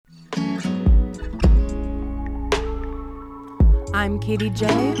I'm Katie J.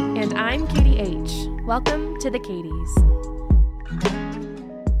 And I'm Katie H. Welcome to the Katies.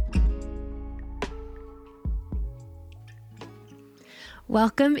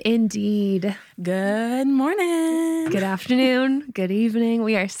 Welcome indeed. Good morning. Good afternoon. Good evening.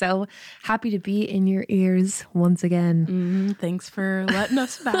 We are so happy to be in your ears once again. Thanks for letting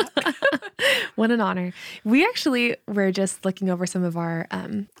us back. What an honor. We actually were just looking over some of our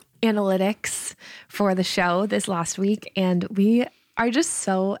analytics for the show this last week, and we are just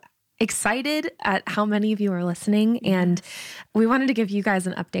so excited at how many of you are listening. And we wanted to give you guys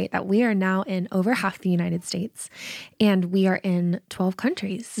an update that we are now in over half the United States, and we are in 12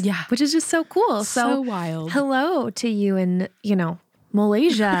 countries. Yeah. Which is just so cool. So wild. Hello to you in,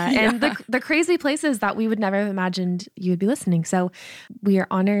 Malaysia and the crazy places that we would never have imagined you would be listening. So we are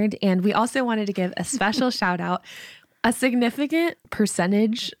honored. And we also wanted to give a special shout out, a significant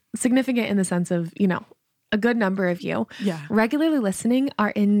percentage, significant in the sense of, a good number of you regularly listening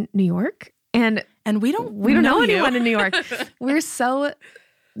are in New York. And we don't know anyone in New York. We're so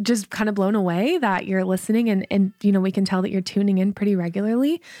just kind of blown away that you're listening and we can tell that you're tuning in pretty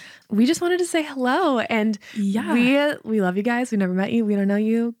regularly. We just wanted to say hello. And we love you guys. We never met you. We don't know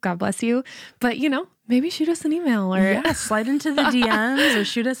you. God bless you. But maybe shoot us an email or slide into the DMs or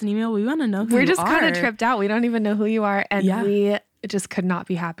shoot us an email. We want to know who you are. We're just kind of tripped out. We don't even know who you are. And we just could not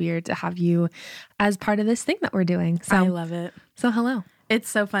be happier to have you as part of this thing that we're doing. So I love it. So hello. It's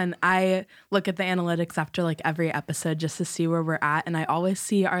so fun. I look at the analytics after every episode just to see where we're at. And I always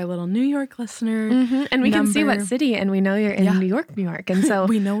see our little New York listener. And we can see what city, and we know you're in New York. And so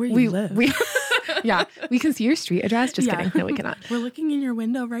we know where you live. We can see your street address. Just kidding. No, we cannot. We're looking in your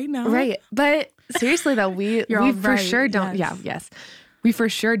window right now. Right. But seriously though, we for sure don't. Yes. We for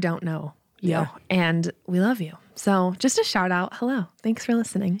sure don't know you, and we love you. So just a shout out. Hello. Thanks for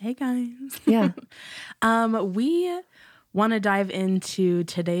listening. Hey guys. Yeah. We want to dive into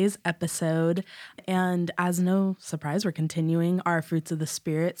today's episode. And as no surprise, we're continuing our Fruits of the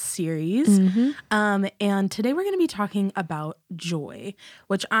Spirit series. And today we're going to be talking about joy,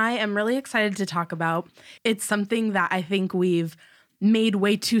 which I am really excited to talk about. It's something that I think we've made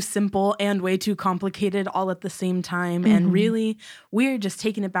way too simple and way too complicated all at the same time. And really, we're just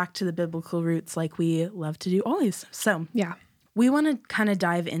taking it back to the biblical roots like we love to do always. So we want to kind of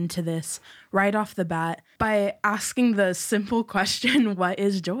dive into this right off the bat by asking the simple question, what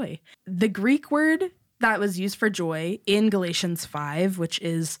is joy? The Greek word that was used for joy in Galatians 5, which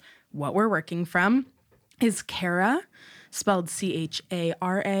is what we're working from, is chara, spelled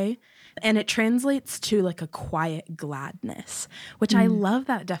C-H-A-R-A. And it translates to a quiet gladness, which I love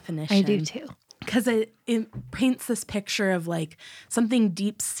that definition. I do too. Because it paints this picture of something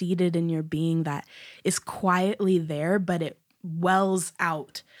deep-seated in your being that is quietly there, but it wells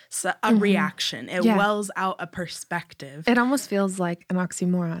out a reaction. It wells out a perspective. It almost feels like an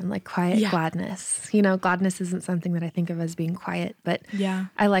oxymoron, like quiet gladness. Gladness isn't something that I think of as being quiet, but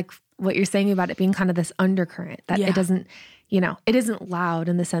I like what you're saying about it being kind of this undercurrent, that it doesn't, it isn't loud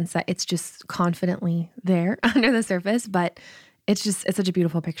in the sense that it's just confidently there under the surface, but it's such a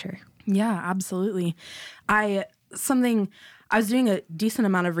beautiful picture. Yeah, absolutely. I was doing a decent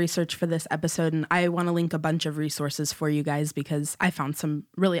amount of research for this episode, and I want to link a bunch of resources for you guys because I found some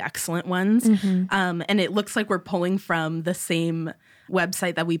really excellent ones. And it looks like we're pulling from the same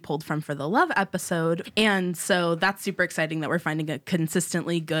website that we pulled from for the love episode. And so that's super exciting that we're finding a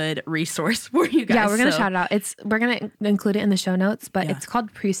consistently good resource for you guys. Yeah, we're going to shout it out. We're going to include it in the show notes, but it's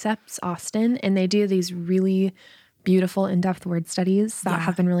called Precepts Austin, and they do these really beautiful in-depth word studies that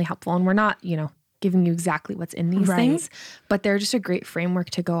have been really helpful. And we're not, giving you exactly what's in these things, but they're just a great framework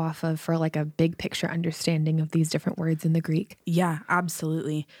to go off of for a big picture understanding of these different words in the Greek. Yeah,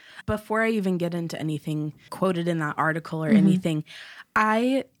 absolutely. Before I even get into anything quoted in that article or anything,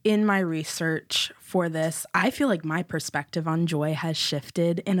 in my research for this, I feel like my perspective on joy has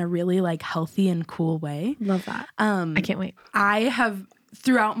shifted in a really healthy and cool way. Love that. I can't wait. I have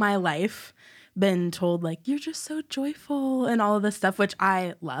throughout my life been told you're just so joyful and all of this stuff, which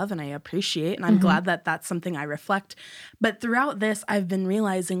I love and I appreciate. And I'm glad that that's something I reflect. But throughout this, I've been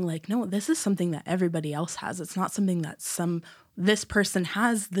realizing no, this is something that everybody else has. It's not something that this person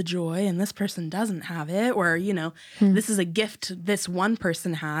has the joy and this person doesn't have it. Or, this is a gift this one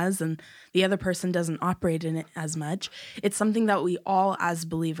person has and the other person doesn't operate in it as much. It's something that we all as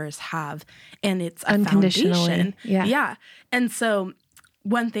believers have. And it's a foundation. Yeah. And so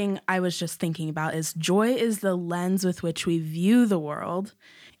one thing I was just thinking about is joy is the lens with which we view the world.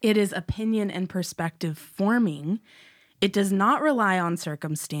 It is opinion and perspective forming. It does not rely on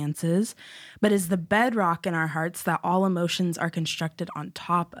circumstances, but is the bedrock in our hearts that all emotions are constructed on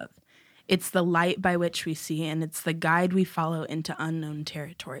top of. It's the light by which we see, and it's the guide we follow into unknown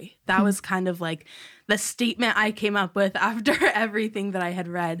territory. That was kind of like the statement I came up with after everything that I had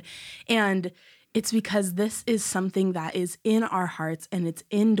read. And it's because this is something that is in our hearts, and it's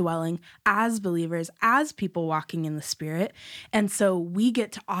indwelling as believers, as people walking in the Spirit. And so we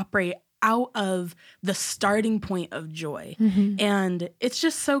get to operate out of the starting point of joy. And it's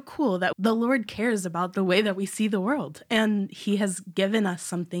just so cool that the Lord cares about the way that we see the world. And he has given us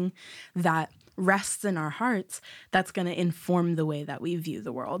something that rests in our hearts that's going to inform the way that we view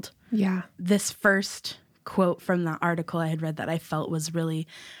the world. Yeah. This first quote from the article I had read that I felt was really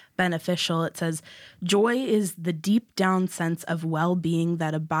beneficial. It says, "Joy is the deep down sense of well-being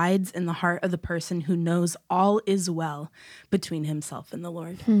that abides in the heart of the person who knows all is well between himself and the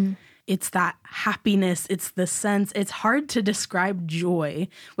Lord." It's that happiness. It's the sense. It's hard to describe joy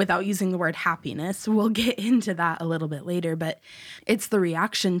without using the word happiness. We'll get into that a little bit later, but it's the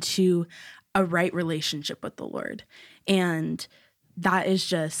reaction to a right relationship with the Lord. And that is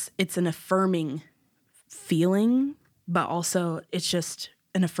just, it's an affirming feeling, but also it's just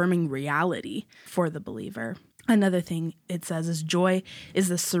an affirming reality for the believer. Another thing it says is joy is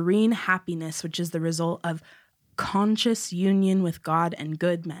the serene happiness, which is the result of conscious union with God and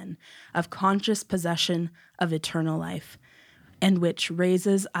good men, of conscious possession of eternal life, and which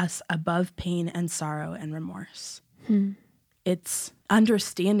raises us above pain and sorrow and remorse. It's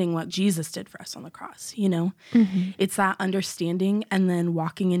understanding what Jesus did for us on the cross, you know? It's that understanding and then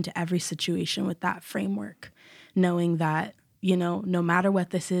walking into every situation with that framework, knowing that, you know, no matter what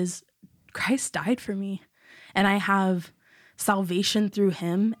this is, Christ died for me, and I have salvation through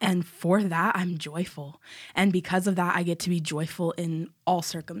him, and for that I'm joyful. And because of that, I get to be joyful in all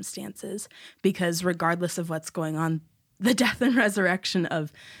circumstances, because regardless of what's going on, the death and resurrection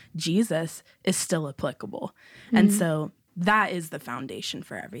of Jesus is still applicable. And so that is the foundation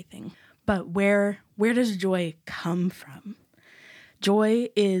for everything. But where does joy come from? Joy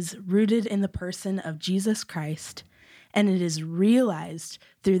is rooted in the person of Jesus Christ, and it is realized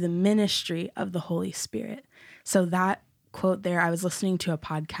through the ministry of the Holy Spirit. So that quote there, I was listening to a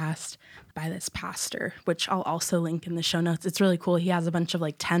podcast by this pastor, which I'll also link in the show notes. It's really cool. He has a bunch of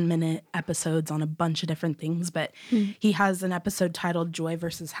like 10-minute episodes on a bunch of different things, but he has an episode titled Joy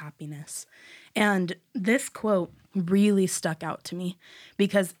versus Happiness. And this quote really stuck out to me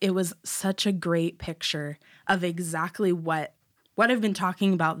because it was such a great picture of exactly what I've been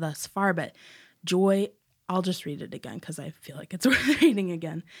talking about thus far. But joy, I'll just read it again because I feel like it's worth reading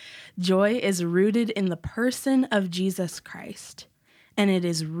again. Joy is rooted in the person of Jesus Christ, and it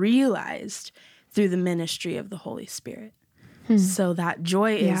is realized through the ministry of the Holy Spirit. So that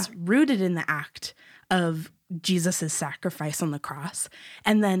joy is rooted in the act of Jesus' sacrifice on the cross,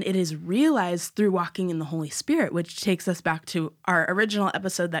 and then it is realized through walking in the Holy Spirit, which takes us back to our original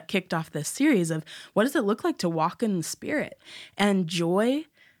episode that kicked off this series of what does it look like to walk in the Spirit? And joy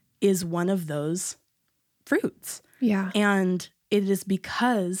is one of those fruits. Yeah. And it is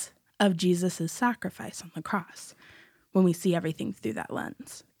because of Jesus' sacrifice on the cross when we see everything through that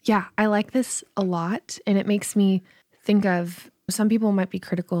lens. Yeah, I like this a lot. And it makes me think of, some people might be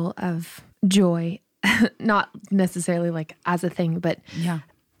critical of joy, not necessarily like as a thing, but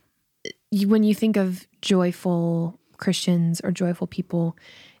when you think of joyful Christians or joyful people,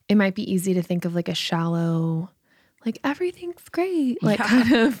 it might be easy to think of like a shallow, like everything's great, like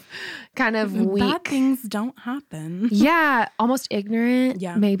kind of weak. Bad things don't happen. Yeah, almost ignorant,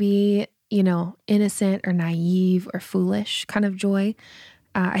 maybe, you know, innocent or naive or foolish kind of joy.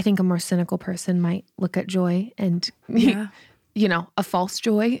 I think a more cynical person might look at joy and, you know, a false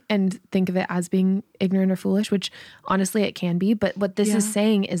joy and think of it as being ignorant or foolish, which honestly it can be. But what this is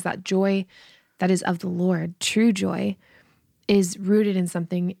saying is that joy that is of the Lord, true joy, is rooted in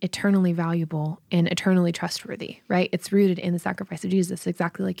something eternally valuable and eternally trustworthy, right? It's rooted in the sacrifice of Jesus,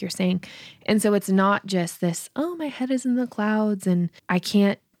 exactly like you're saying. And so it's not just this, oh, my head is in the clouds and I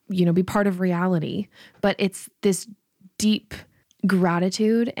can't, you know, be part of reality, but it's this deep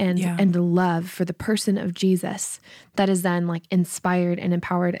gratitude and love for the person of Jesus that is then like inspired and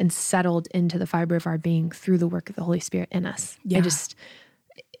empowered and settled into the fiber of our being through the work of the Holy Spirit in us. I just,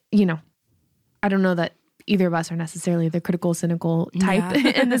 you know, I don't know that either of us are necessarily the critical, cynical type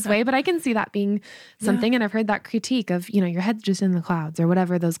in this way, but I can see that being something. And I've heard that critique of, you know, your head's just in the clouds or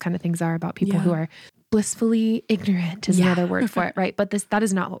whatever those kind of things are about people who are blissfully ignorant is another word for it, right? But that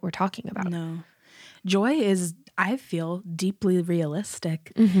is not what we're talking about. No. Joy is, I feel, deeply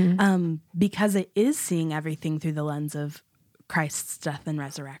realistic because it is seeing everything through the lens of Christ's death and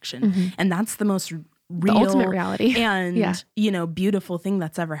resurrection. And that's the most real, the ultimate reality and, beautiful thing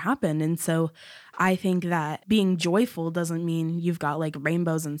that's ever happened. And so I think that being joyful doesn't mean you've got like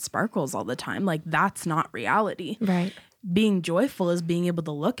rainbows and sparkles all the time. Like that's not reality. Right. Being joyful is being able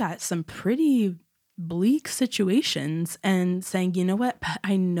to look at some pretty bleak situations and saying, you know what,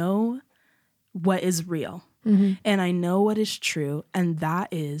 I know what is real and I know what is true. And that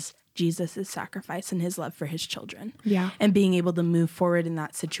is Jesus' sacrifice and his love for his children. Yeah. And being able to move forward in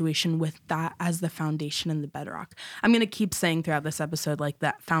that situation with that as the foundation and the bedrock. I'm going to keep saying throughout this episode, like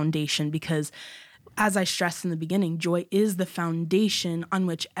that foundation, because as I stressed in the beginning, joy is the foundation on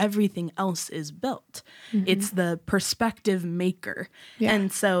which everything else is built. It's the perspective maker. Yeah.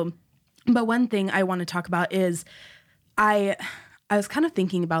 And so, but one thing I want to talk about is I was kind of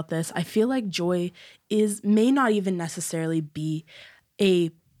thinking about this. I feel like joy may not even necessarily be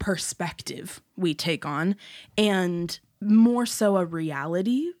a perspective we take on, and more so a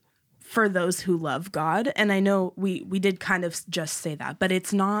reality for those who love God. And I know we did kind of just say that, but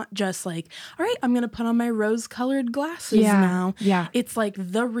it's not just like, all right, I'm going to put on my rose-colored glasses now. Yeah. It's like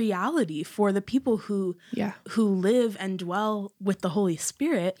the reality for the people who live and dwell with the Holy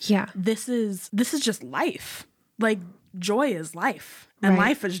Spirit. Yeah. This is just life. Like joy is life. And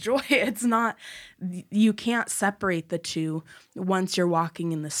life is joy. It's not, you can't separate the two once you're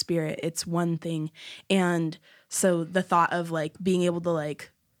walking in the Spirit. It's one thing. And so the thought of like being able to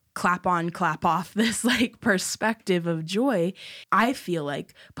like clap on, clap off this like perspective of joy, I feel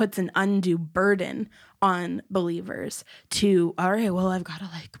like puts an undue burden on believers to, all right, well, I've got to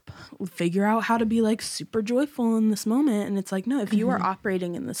like figure out how to be like super joyful in this moment. And it's like, no, if you are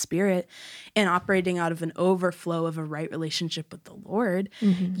operating in the Spirit and operating out of an overflow of a right relationship with the Lord,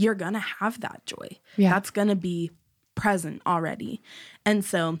 you're going to have that joy. Yeah. That's going to be present already. And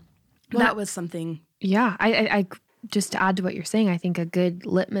so that was something. Yeah. I just to add to what you're saying, I think a good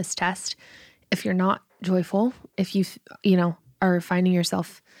litmus test, if you're not joyful, if you are finding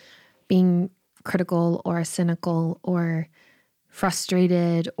yourself being critical or cynical or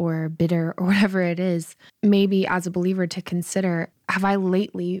frustrated or bitter or whatever it is, maybe as a believer to consider, have I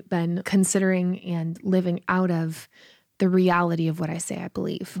lately been considering and living out of the reality of what I say I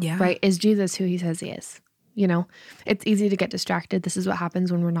believe? Yeah. Right? Is Jesus who he says he is? It's easy to get distracted. This is what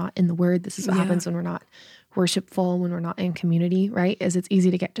happens when we're not in the Word. This is what happens when we're not worshipful, when we're not in community, right? It's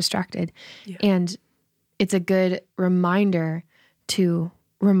easy to get distracted. Yeah. And it's a good reminder to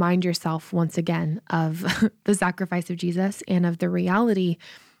remind yourself once again of the sacrifice of Jesus and of the reality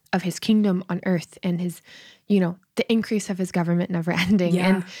of his kingdom on earth and his, the increase of his government never ending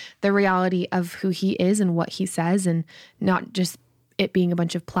and the reality of who he is and what he says, and not just it being a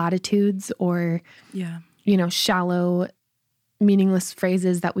bunch of platitudes or, shallow, meaningless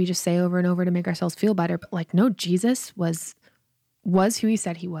phrases that we just say over and over to make ourselves feel better. But like, no, Jesus was who he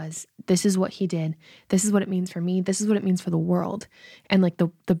said he was. This is what he did. This is what it means for me. This is what it means for the world. And like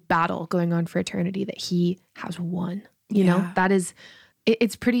the battle going on for eternity that he has won, you know, that is,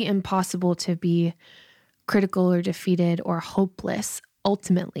 it's pretty impossible to be critical or defeated or hopeless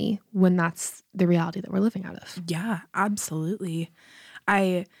ultimately when that's the reality that we're living out of. Yeah, absolutely.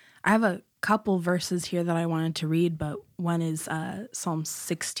 I have a couple verses here that I wanted to read, but one is Psalm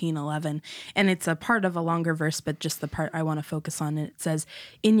 16:11, and it's a part of a longer verse, but just the part I want to focus on. It says,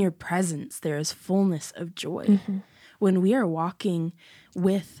 "In your presence there is fullness of joy." When we are walking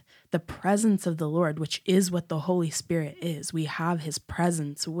with the presence of the Lord, which is what the Holy Spirit is, we have his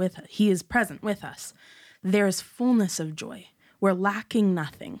presence with us. He is present with us. There is fullness of joy. We're lacking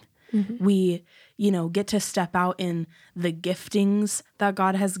nothing. We, get to step out in the giftings that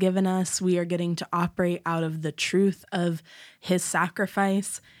God has given us. We are getting to operate out of the truth of his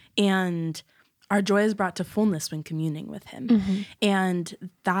sacrifice, and our joy is brought to fullness when communing with him. And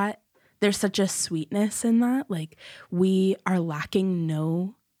that there's such a sweetness in that. Like, we are lacking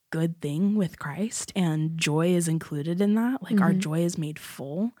no good thing with Christ, and joy is included in that. Like, our joy is made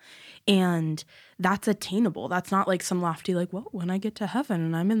full, and that's attainable. That's not like some lofty, like, well, when I get to heaven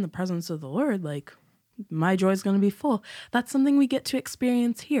and I'm in the presence of the Lord, like, my joy is going to be full. That's something we get to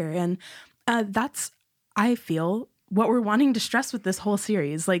experience here. And that's, I feel, what we're wanting to stress with this whole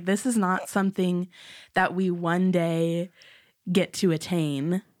series. Like, this is not something that we one day get to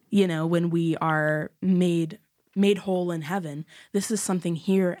attain, when we are made whole in heaven. This is something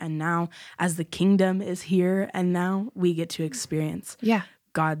here and now. As the kingdom is here and now, we get to experience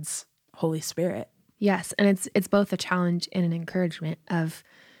God's Holy Spirit. Yes. And it's both a challenge and an encouragement of,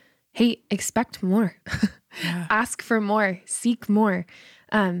 hey, expect more, ask for more, seek more,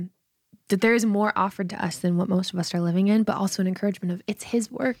 that there is more offered to us than what most of us are living in, but also an encouragement of it's his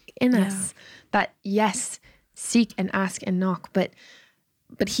work in us that, yes, seek and ask and knock, but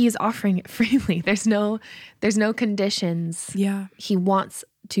but he is offering it freely. There's no conditions. Yeah. He wants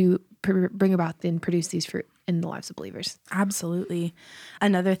to bring about and produce these fruit in the lives of believers. Absolutely.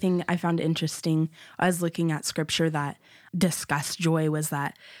 Another thing I found interesting, I was looking at scripture that discussed joy, was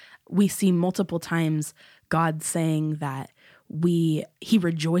that we see multiple times God saying that he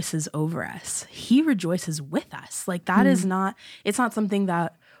rejoices over us. He rejoices with us. Like that is not, it's not something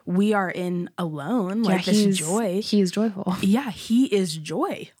that we are in alone. Like this joy. He is joyful. Yeah, he is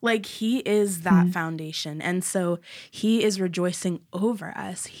joy. Like he is that foundation. And so he is rejoicing over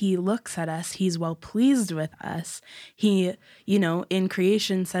us. He looks at us. He's well pleased with us. He, in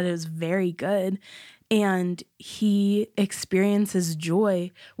creation said it was very good. And he experiences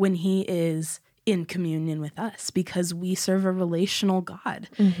joy when he is in communion with us because we serve a relational God.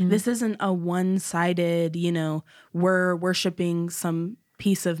 This isn't a one-sided, we're worshiping some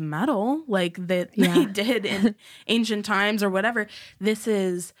piece of metal like that they did in ancient times or whatever. This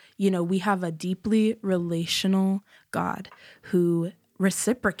is, we have a deeply relational God who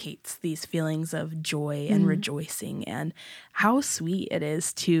reciprocates these feelings of joy and rejoicing, and how sweet it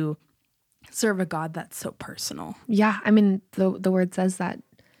is to serve a God that's so personal. Yeah. I mean, the word says that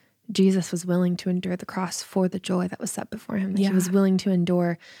Jesus was willing to endure the cross for the joy that was set before him. He was willing to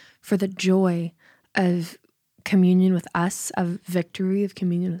endure for the joy of communion with us, of victory, of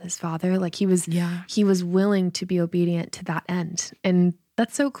communion with his Father. Like he was willing to be obedient to that end. And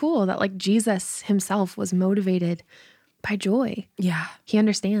that's so cool that like Jesus himself was motivated by joy. Yeah. He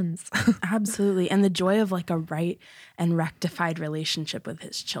understands. Absolutely. And the joy of like a right and rectified relationship with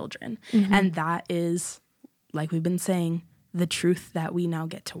his children. And that is, like we've been saying, the truth that we now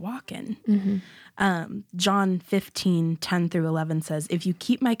get to walk in. John 15:10-11 says, "If you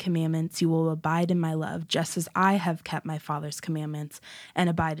keep my commandments, you will abide in my love, just as I have kept my Father's commandments and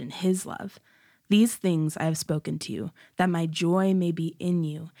abide in his love. These things I have spoken to you, that my joy may be in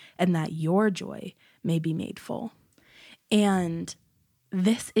you, and that your joy may be made full." And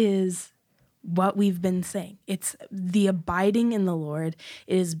this is what we've been saying. It's the abiding in the Lord.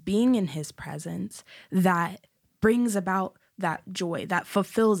 It is being in his presence that brings about that joy, that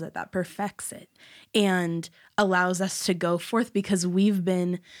fulfills it, that perfects it, and allows us to go forth because we've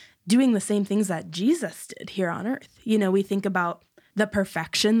been doing the same things that Jesus did here on earth. We think about the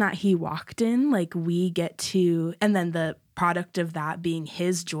perfection that he walked in, like we get to, and then the product of that being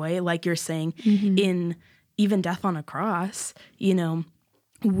his joy, like you're saying, in even death on a cross,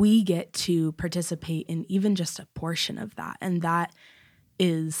 we get to participate in even just a portion of that. And that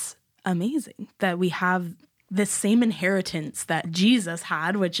is amazing that we have this same inheritance that Jesus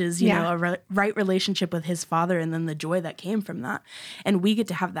had, which is, a right relationship with his Father, and then the joy that came from that. And we get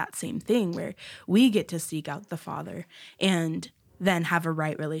to have that same thing where we get to seek out the Father and then have a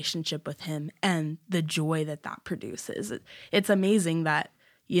right relationship with him and the joy that produces. It's amazing that,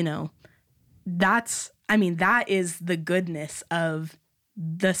 that is the goodness of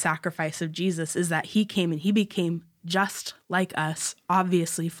the sacrifice of Jesus, is that he came and he became just like us,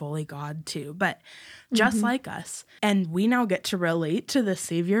 obviously fully God too, but just like us. And we now get to relate to the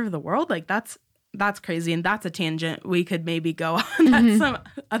Savior of the world. Like that's crazy. And that's a tangent we could maybe go on at some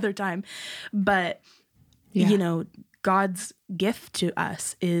other time. But, God's gift to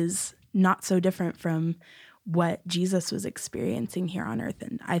us is not so different from what Jesus was experiencing here on earth.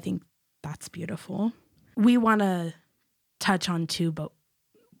 And I think that's beautiful. We want to touch on too, but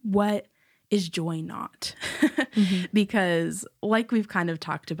what is joy not? Because like we've kind of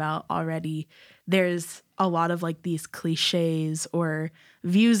talked about already, there's a lot of like these cliches or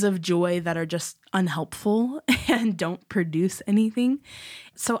views of joy that are just unhelpful and don't produce anything.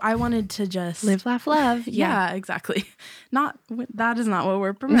 So I wanted to just live, laugh, love. Yeah, exactly. That is not what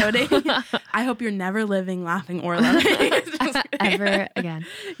we're promoting. I hope you're never living, laughing, or loving. Ever again.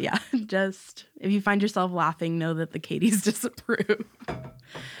 Yeah. Just if you find yourself laughing, know that the Katies disapprove.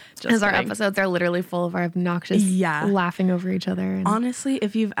 Because our episodes are literally full of our obnoxious laughing over each other. And honestly,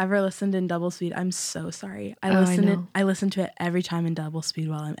 if you've ever listened in double speed, I'm so sorry. I listen to it every time in double speed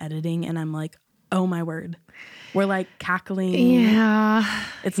while I'm editing, and I'm like, oh my word. We're like cackling. Yeah.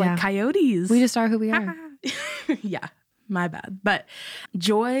 It's like coyotes. We just are who we are. Yeah, my bad. But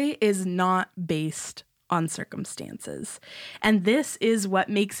joy is not based on circumstances. And this is what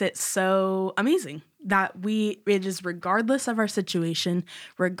makes it so amazing, that it is regardless of our situation,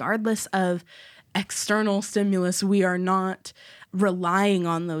 regardless of external stimulus, we are not relying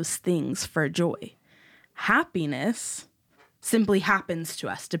on those things for joy. Happiness simply happens to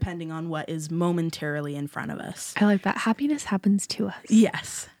us depending on what is momentarily in front of us. I like that. Happiness happens to us.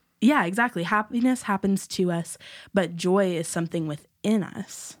 Yes. Yeah, exactly. Happiness happens to us, but joy is something within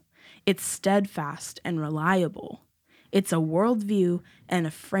us. It's steadfast and reliable. It's a worldview and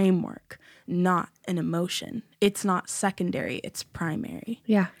a framework, not an emotion. It's not secondary, it's primary.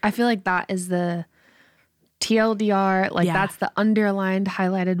 Yeah. I feel like that is the TLDR, like that's the underlined,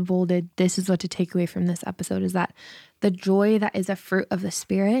 highlighted, bolded. This is what to take away from this episode, is that the joy that is a fruit of the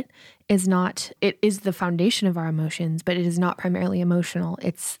Spirit is not, it is the foundation of our emotions, but it is not primarily emotional.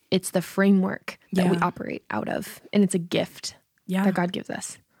 It's the framework that we operate out of. And it's a gift that God gives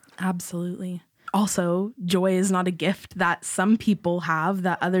us. Absolutely. Also, joy is not a gift that some people have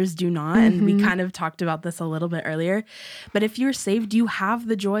that others do not. And we kind of talked about this a little bit earlier. But if you're saved, you have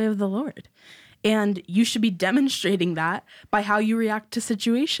the joy of the Lord. And you should be demonstrating that by how you react to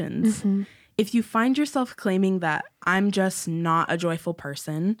situations. If you find yourself claiming that I'm just not a joyful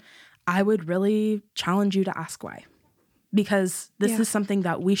person, I would really challenge you to ask why. Because this is something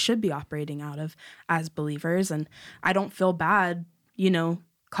that we should be operating out of as believers. And I don't feel bad,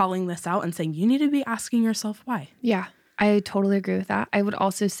 calling this out and saying you need to be asking yourself why. Yeah, I totally agree with that. I would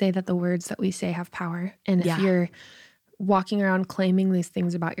also say that the words that we say have power. And if you're walking around claiming these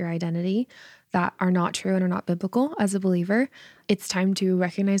things about your identity that are not true and are not biblical as a believer, it's time to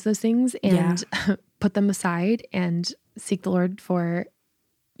recognize those things and put them aside and seek the Lord for,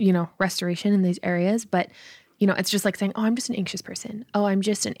 restoration in these areas. But, it's just like saying, oh, I'm just an anxious person. Oh, I'm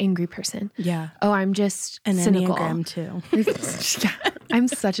just an angry person. Yeah. Oh, I'm just an cynical. Enneagram too. I'm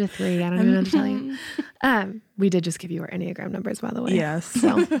such a 3. I don't even know what to tell you. We did just give you our Enneagram numbers, by the way. Yes.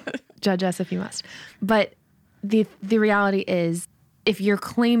 So judge us if you must. But the reality is, if you're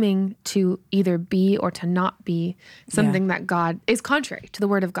claiming to either be or to not be something that God is contrary to the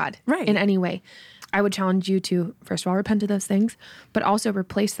word of God in any way, I would challenge you to, first of all, repent of those things, but also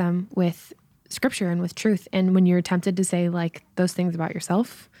replace them with scripture and with truth. And when you're tempted to say like those things about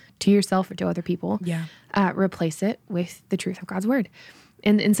yourself, to yourself or to other people, replace it with the truth of God's word.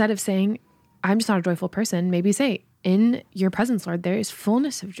 And instead of saying, I'm just not a joyful person, maybe say, in your presence, Lord, there is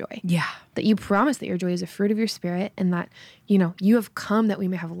fullness of joy. Yeah. That you promise that your joy is a fruit of your Spirit, and that, you have come that we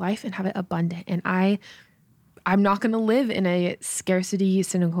may have life and have it abundant. And I'm not going to live in a scarcity,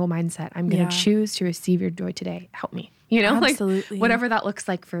 cynical mindset. I'm going to choose to receive your joy today. Help me. Absolutely. Like whatever that looks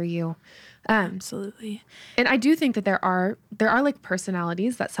like for you. Absolutely. And I do think that there are like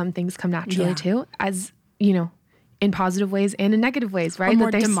personalities that some things come naturally to, as, in positive ways and in negative ways, right? Or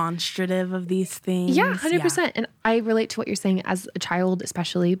more demonstrative of these things. Yeah, 100%. Yeah. And I relate to what you're saying as a child,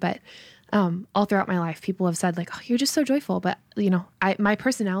 especially, but all throughout my life, people have said like, oh, you're just so joyful. But, my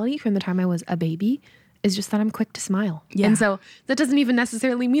personality from the time I was a baby is just that I'm quick to smile. Yeah. And so that doesn't even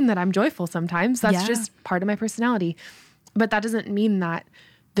necessarily mean that I'm joyful sometimes. That's just part of my personality. But that doesn't mean that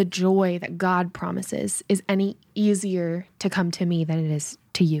the joy that God promises is any easier to come to me than it is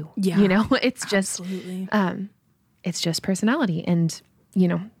to you. Yeah. It's just, it's just personality. And,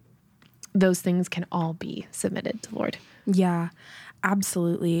 those things can all be submitted to the Lord. Yeah,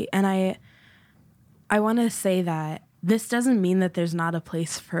 absolutely. And I want to say that this doesn't mean that there's not a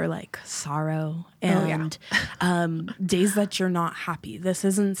place for like sorrow and days that you're not happy. This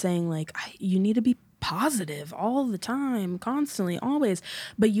isn't saying like you need to be positive all the time, constantly, always.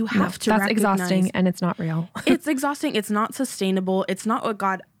 But you have to that's recognize exhausting, and it's not real. It's exhausting. It's not sustainable. It's not what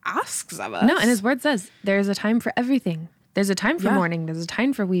God asks of us. No, and his word says there's a time for everything. There's a time for mourning. There's a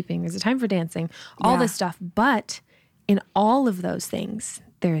time for weeping. There's a time for dancing, all this stuff. But in all of those things,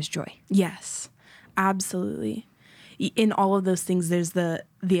 there is joy. Yes, absolutely. In all of those things, there's the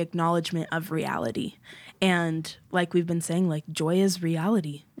acknowledgement of reality. And like we've been saying, like joy is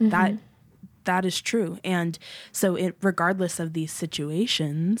reality. That is true. And so regardless of these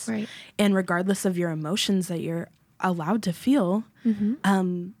situations and regardless of your emotions that you're allowed to feel,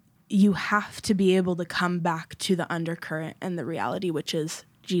 you have to be able to come back to the undercurrent and the reality, which is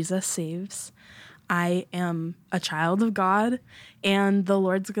Jesus saves. I am a child of God, and the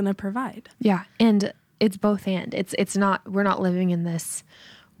Lord's going to provide. Yeah. And it's both and. It's not, we're not living in this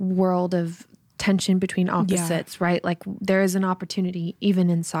world of tension between opposites, right? Like there is an opportunity, even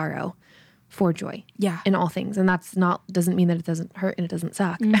in sorrow, for joy in all things. And doesn't mean that it doesn't hurt and it doesn't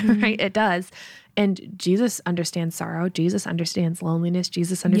suck, right? It does. And Jesus understands sorrow. Jesus understands loneliness.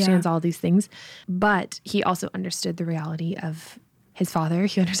 Jesus understands all these things. But he also understood the reality of his Father.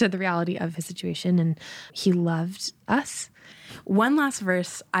 He understood the reality of his situation, and he loved us. One last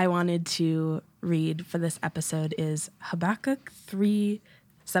verse I wanted to read for this episode is Habakkuk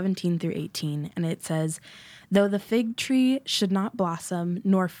 3:17 through 18. And it says, though the fig tree should not blossom,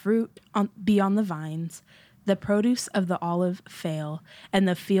 nor fruit be on the vines, the produce of the olive fail, and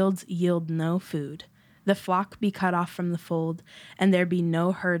the fields yield no food, the flock be cut off from the fold, and there be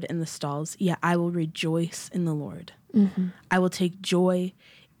no herd in the stalls, yet I will rejoice in the Lord. I will take joy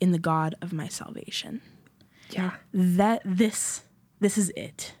in the God of my salvation. Yeah. that this is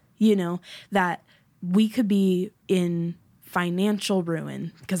it, that we could be in financial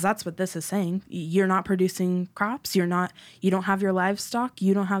ruin, because that's what this is saying. You're not producing crops. You don't have your livestock.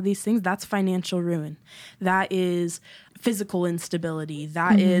 You don't have these things. That's financial ruin. That is physical instability.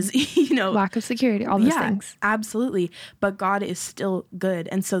 That is, lack of security, all those things. Absolutely. But God is still good.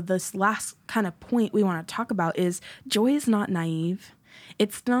 And so this last kind of point we want to talk about is joy is not naive.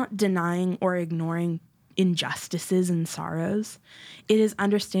 It's not denying or ignoring injustices and sorrows. It is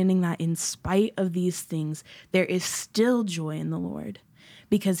understanding that in spite of these things, there is still joy in the Lord,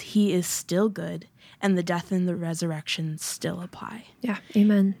 because he is still good and the death and the resurrection still apply. Yeah.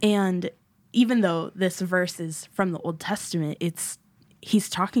 Amen. And even though this verse is from the Old Testament, he's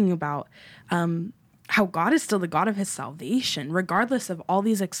talking about how God is still the God of his salvation. Regardless of all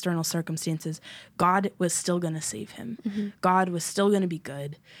these external circumstances, God was still going to save him. Mm-hmm. God was still going to be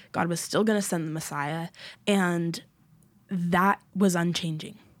good. God was still going to send the Messiah. And that was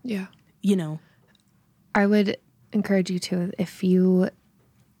unchanging. Yeah. I would encourage you to, if you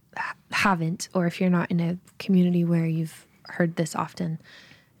haven't, or if you're not in a community where you've heard this often,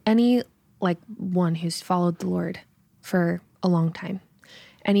 any one who's followed the Lord for a long time,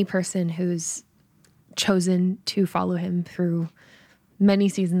 any person who's chosen to follow him through many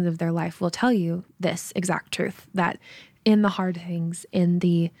seasons of their life will tell you this exact truth, that in the hard things, in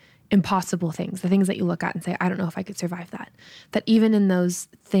the impossible things, the things that you look at and say, I don't know if I could survive that even in those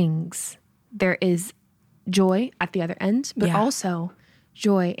things, there is joy at the other end, but also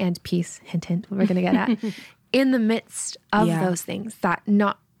joy and peace, hint, hint, what we're going to get at, in the midst of those things, that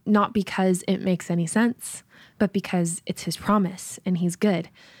not because it makes any sense, but because it's his promise and he's good.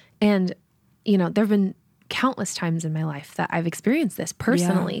 And there have been countless times in my life that I've experienced this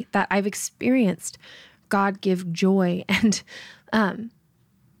personally, that I've experienced God give joy and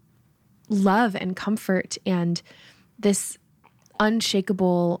love and comfort and this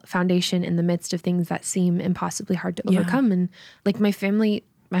unshakable foundation in the midst of things that seem impossibly hard to overcome. And my family,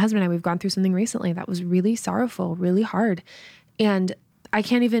 my husband and I, we've gone through something recently that was really sorrowful, really hard. And I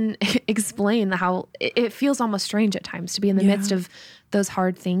can't even explain how it feels almost strange at times to be in the midst of those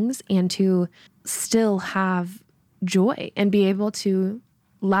hard things and to still have joy and be able to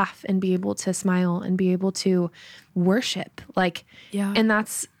laugh and be able to smile and be able to worship. And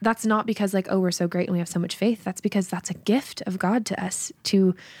that's not because we're so great and we have so much faith. That's because that's a gift of God to us,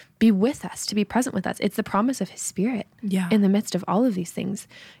 to be with us, to be present with us. It's the promise of his Spirit in the midst of all of these things.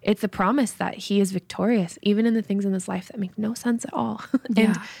 It's the promise that he is victorious, even in the things in this life that make no sense at all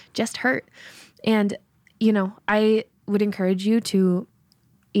and just hurt. And, I would encourage you to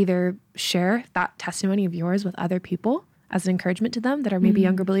either share that testimony of yours with other people as an encouragement to them that are maybe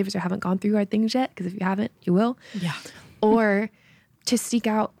younger believers or haven't gone through hard things yet, because if you haven't, you will. Yeah. Or to seek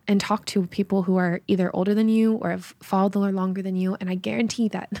out and talk to people who are either older than you or have followed the Lord longer than you. And I guarantee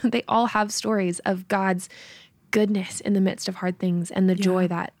that they all have stories of God's goodness in the midst of hard things and the joy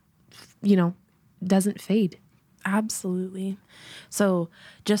that, doesn't fade. Absolutely. So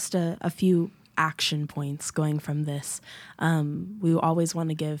just a few action points going from this. We always want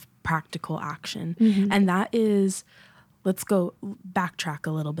to give practical action. Mm-hmm. And that is, let's go backtrack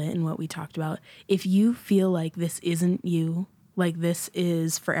a little bit in what we talked about. If you feel like this isn't you, like this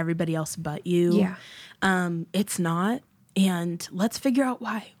is for everybody else but you, it's not. And let's figure out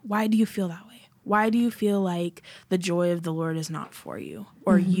why. Why do you feel that way? Why do you feel like the joy of the Lord is not for you,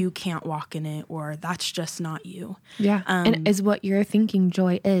 or you can't walk in it, or that's just not you? Yeah. And is what you're thinking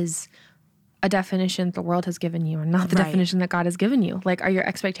joy is a definition the world has given you, or not the definition that God has given you? Are your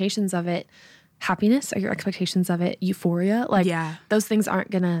expectations of it happiness? Are your expectations of it euphoria? Those things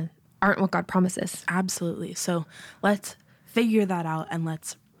aren't what God promises. Absolutely. So let's figure that out and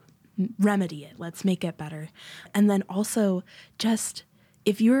let's remedy it. Let's make it better. And then also just,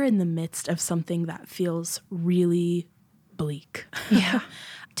 if you're in the midst of something that feels really bleak,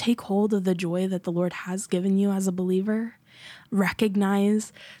 take hold of the joy that the Lord has given you as a believer.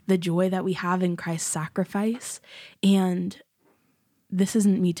 Recognize the joy that we have in Christ's sacrifice. And this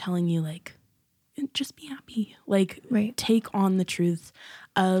isn't me telling you just be happy. Take on the truths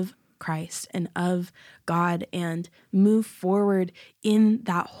of Christ and of God and move forward in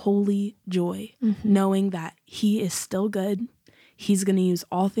that holy joy, knowing that he is still good. He's going to use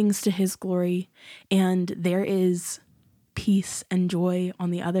all things to his glory, and there is peace and joy on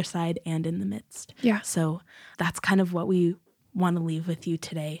the other side and in the midst. Yeah. So that's kind of what we want to leave with you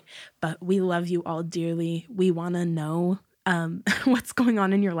today. But we love you all dearly. We want to know what's going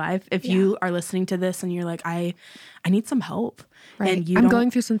on in your life. If you are listening to this and you're like, I need some help. Right. And I'm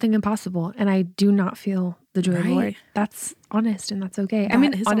going through something impossible and I do not feel the joy of the Lord. That's honest and that's okay. I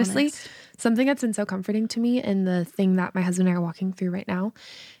mean, honestly, something that's been so comforting to me and the thing that my husband and I are walking through right now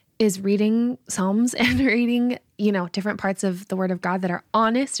is reading Psalms and reading, different parts of the Word of God that are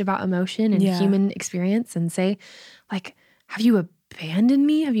honest about emotion and human experience and say, like, have you abandoned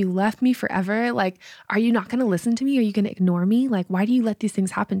me? Have you left me forever? Like, are you not going to listen to me? Are you going to ignore me? Like, why do you let these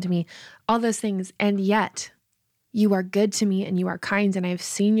things happen to me? All those things. And yet you are good to me and you are kind and I've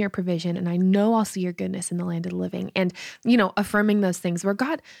seen your provision and I know I'll see your goodness in the land of the living. And, affirming those things where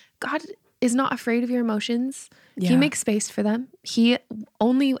God is not afraid of your emotions. Yeah. He makes space for them. He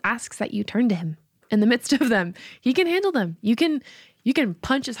only asks that you turn to him in the midst of them. He can handle them. You can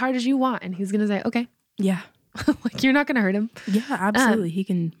punch as hard as you want and he's going to say, okay. Yeah. Like you're not going to hurt him. Yeah, absolutely. He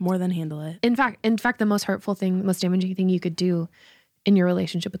can more than handle it. In fact, the most hurtful thing, most damaging thing you could do in your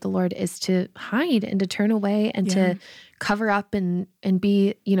relationship with the Lord is to hide and to turn away and to cover up and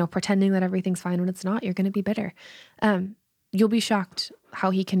be, pretending that everything's fine when it's not. You're going to be bitter. You'll be shocked how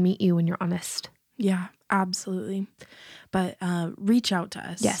he can meet you when you're honest. Yeah, absolutely. But reach out to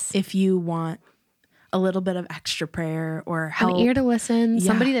us. Yes. If you want a little bit of extra prayer or help. An ear to listen,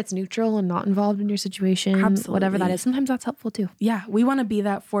 somebody that's neutral and not involved in your situation, absolutely. Whatever that is. Sometimes that's helpful too. Yeah, we want to be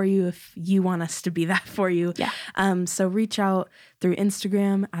that for you if you want us to be that for you. Yeah. So reach out through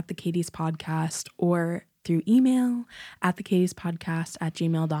Instagram at the Katie's Podcast or through email at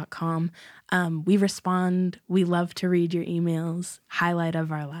thekatiespodcast@gmail.com. We respond. We love to read your emails. Highlight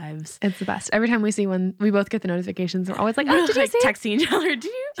of our lives. It's the best. Every time we see one, we both get the notifications. We're always like, oh, did you see texting each other? Did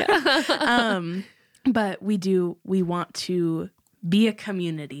you? Yeah. But we want to be a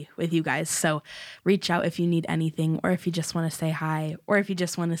community with you guys. So reach out if you need anything, or if you just want to say hi, or if you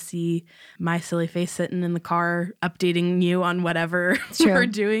just want to see my silly face sitting in the car updating you on whatever we're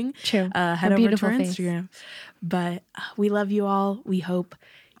doing. True. Head over to our Instagram. But we love you all. We hope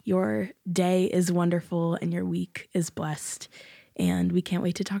your day is wonderful and your week is blessed. And we can't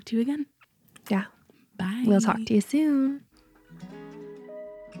wait to talk to you again. Yeah. Bye. We'll talk to you soon.